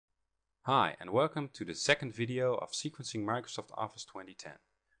Hi, and welcome to the second video of Sequencing Microsoft Office 2010.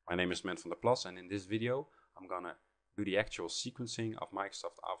 My name is Men van der Plas, and in this video I'm gonna do the actual sequencing of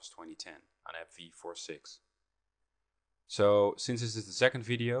Microsoft Office 2010 on FV46. So, since this is the second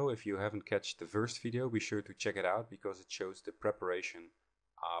video, if you haven't catched the first video, be sure to check it out because it shows the preparation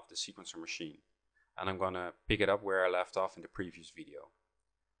of the sequencer machine. And I'm gonna pick it up where I left off in the previous video,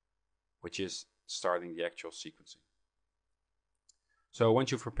 which is starting the actual sequencing. So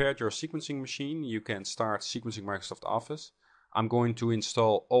once you've prepared your sequencing machine, you can start sequencing Microsoft Office. I'm going to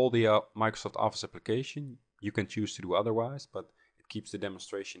install all the Microsoft Office application. You can choose to do otherwise, but it keeps the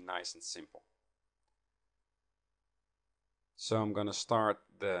demonstration nice and simple. So I'm going to start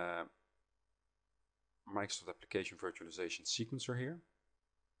the Microsoft Application Virtualization sequencer here.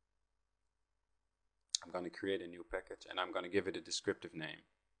 I'm going to create a new package and I'm going to give it a descriptive name.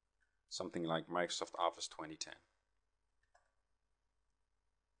 Something like Microsoft Office 2010.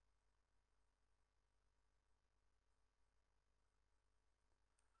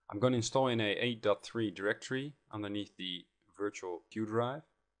 I'm going to install in a 8.3 directory underneath the virtual Q drive.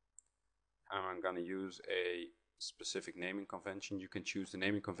 And I'm going to use a specific naming convention. You can choose the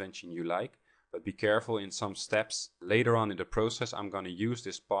naming convention you like, but be careful in some steps. Later on in the process, I'm going to use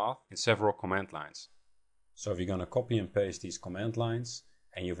this path in several command lines. So if you're going to copy and paste these command lines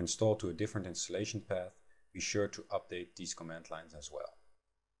and you've installed to a different installation path, be sure to update these command lines as well.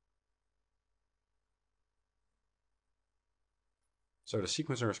 So the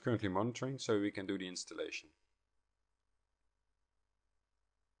sequencer is currently monitoring, so we can do the installation.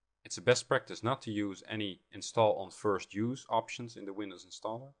 It's a best practice not to use any install on first use options in the Windows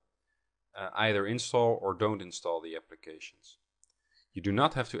installer. Either install or don't install the applications. You do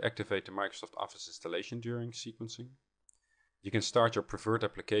not have to activate the Microsoft Office installation during sequencing. You can start your preferred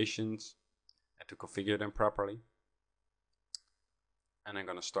applications and to configure them properly. And I'm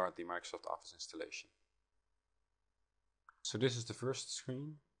going to start the Microsoft Office installation. So this is the first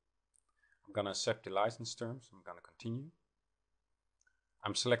screen. I'm going to accept the license terms. I'm going to continue.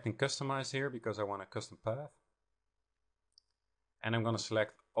 I'm selecting customize here because I want a custom path. And I'm going to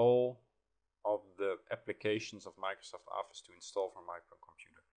select all of the applications of Microsoft Office to install for my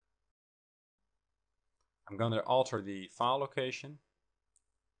computer. I'm going to alter the file location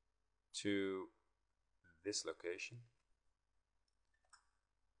to this location.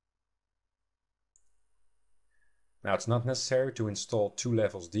 Now it's not necessary to install 2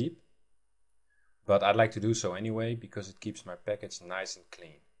 levels deep, but I'd like to do so anyway because it keeps my package nice and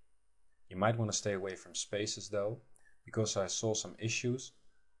clean. You might want to stay away from spaces though, because I saw some issues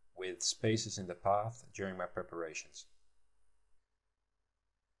with spaces in the path during my preparations.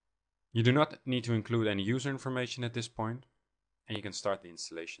 You do not need to include any user information at this point, and you can start the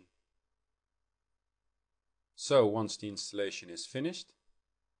installation. So once the installation is finished,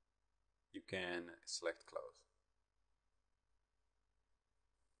 you can select close.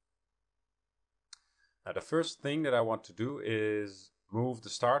 Now the first thing that I want to do is move the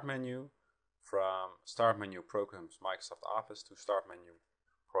start menu from start menu programs Microsoft Office to start menu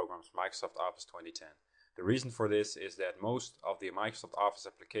programs Microsoft Office 2010. The reason for this is that most of the Microsoft Office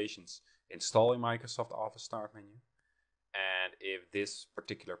applications install in Microsoft Office start menu. And if this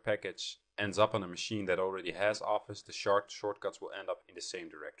particular package ends up on a machine that already has Office, the shortcuts will end up in the same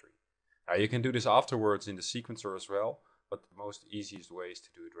directory. Now you can do this afterwards in the sequencer as well, but the most easiest way is to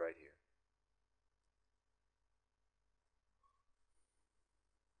do it right here.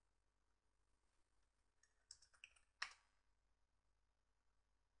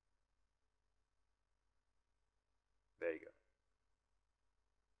 There you go.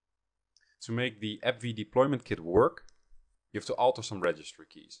 To make the AppV deployment kit work, you have to alter some registry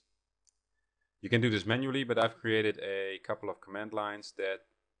keys. You can do this manually, but I've created a couple of command lines that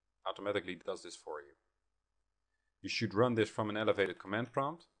automatically does this for you. You should run this from an elevated command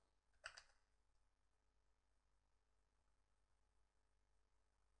prompt.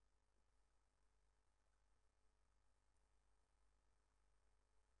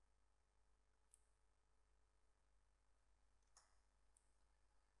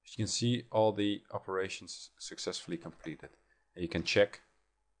 As you can see, all the operations successfully completed. And you can check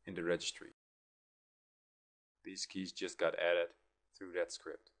in the registry. These keys just got added through that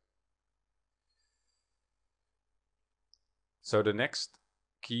script. So the next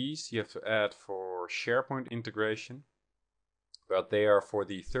keys you have to add for SharePoint integration, but they are for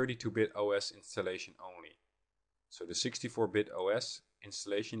the 32-bit OS installation only. So the 64-bit OS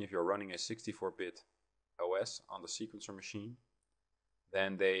installation, if you're running a 64-bit OS on the sequencer machine,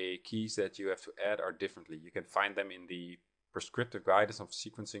 then the keys that you have to add are differently. You can find them in the prescriptive guidance of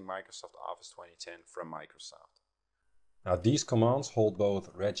sequencing Microsoft Office 2010 from Microsoft. Now these commands hold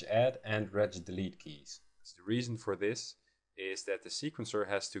both regadd and regdelete keys. The reason for this is that the sequencer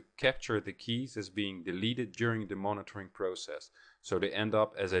has to capture the keys as being deleted during the monitoring process, so they end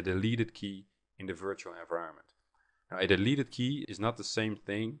up as a deleted key in the virtual environment. Now a deleted key is not the same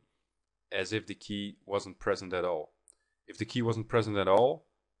thing as if the key wasn't present at all. If the key wasn't present at all,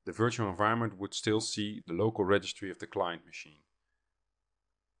 the virtual environment would still see the local registry of the client machine.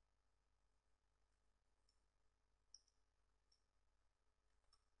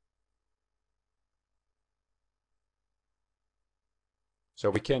 So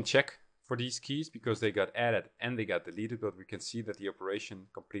we can check for these keys because they got added and they got deleted, but we can see that the operation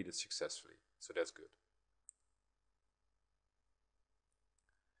completed successfully. So that's good.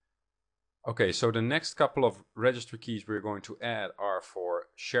 Okay, so the next couple of registry keys we're going to add are for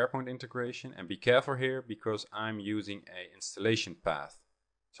SharePoint integration, and be careful here because I'm using an installation path.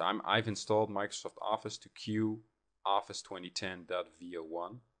 So I've installed Microsoft Office to queue Office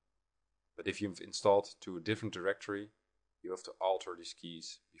 2010.vo1, but if you've installed to a different directory, you have to alter these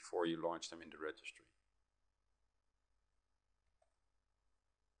keys before you launch them in the registry.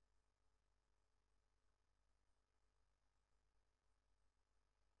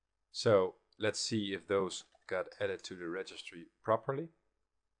 So let's see if those got added to the registry properly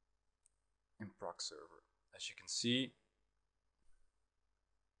in proc server. As you can see,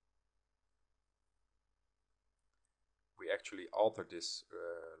 we actually altered this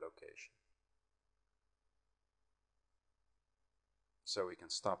location. So we can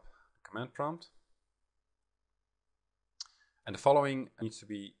stop the command prompt. And the following needs to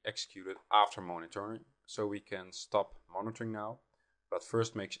be executed after monitoring. So we can stop monitoring now. But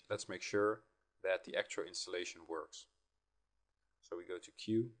first let's make sure that the actual installation works. So we go to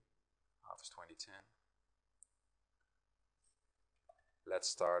Queue, Office 2010. Let's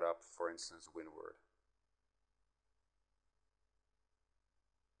start up, for instance, WinWord.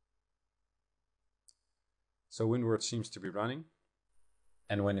 So WinWord seems to be running.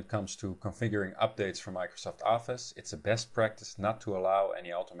 And when it comes to configuring updates for Microsoft Office, it's a best practice not to allow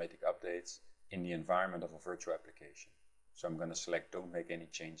any automatic updates in the environment of a virtual application. So I'm going to select Don't Make Any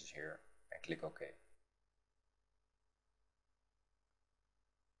Changes here and click OK.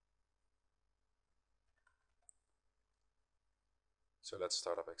 So let's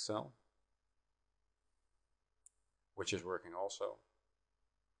start up Excel, which is working also.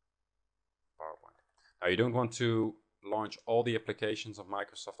 PowerPoint. Now you don't want to launch all the applications of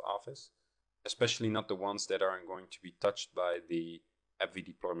Microsoft Office, especially not the ones that are going to be touched by the AppV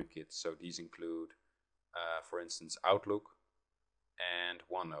deployment kit. So these include, for instance, Outlook and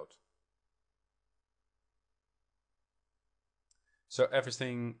OneNote. So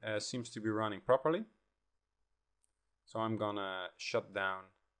everything seems to be running properly. So I'm gonna shut down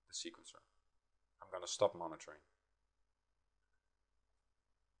the sequencer. I'm gonna stop monitoring.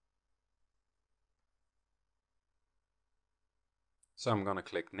 So I'm gonna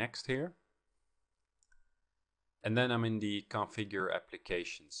click Next here. And then I'm in the Configure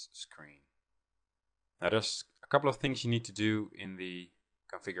Applications screen. Now there's a couple of things you need to do in the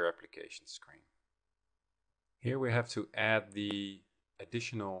Configure Applications screen. Here we have to add the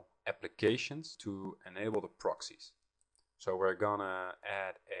additional applications to enable the proxies. So we're gonna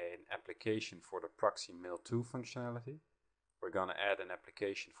add an application for the proxy mail-to functionality. We're gonna add an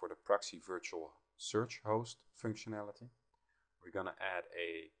application for the proxy virtual search host functionality. We're gonna add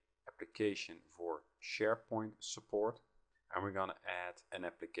a application for SharePoint support, and we're gonna add an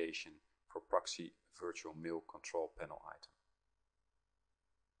application for proxy virtual mail control panel item.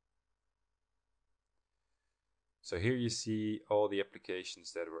 So here you see all the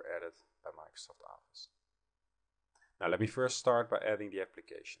applications that were added by Microsoft Office. Now let me first start by adding the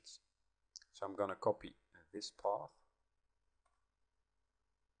applications. So I'm gonna copy this path.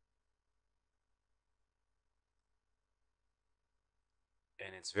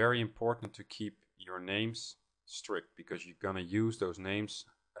 And it's very important to keep your names strict because you're gonna use those names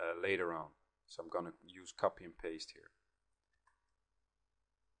later on. So I'm gonna use copy and paste here.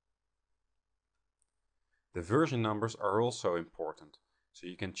 The version numbers are also important. So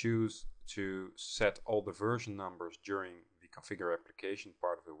you can choose to set all the version numbers during the configure application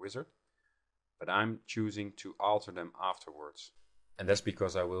part of the wizard, but I'm choosing to alter them afterwards. And that's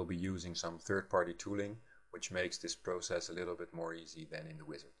because I will be using some third-party tooling, which makes this process a little bit more easy than in the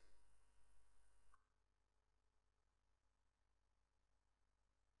wizard.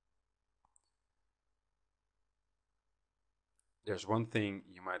 There's one thing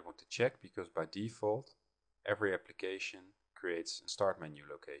you might want to check, because by default, every application creates a start menu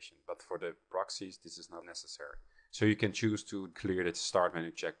location, but for the proxies, this is not necessary. So you can choose to clear the start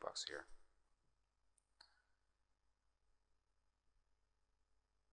menu checkbox here.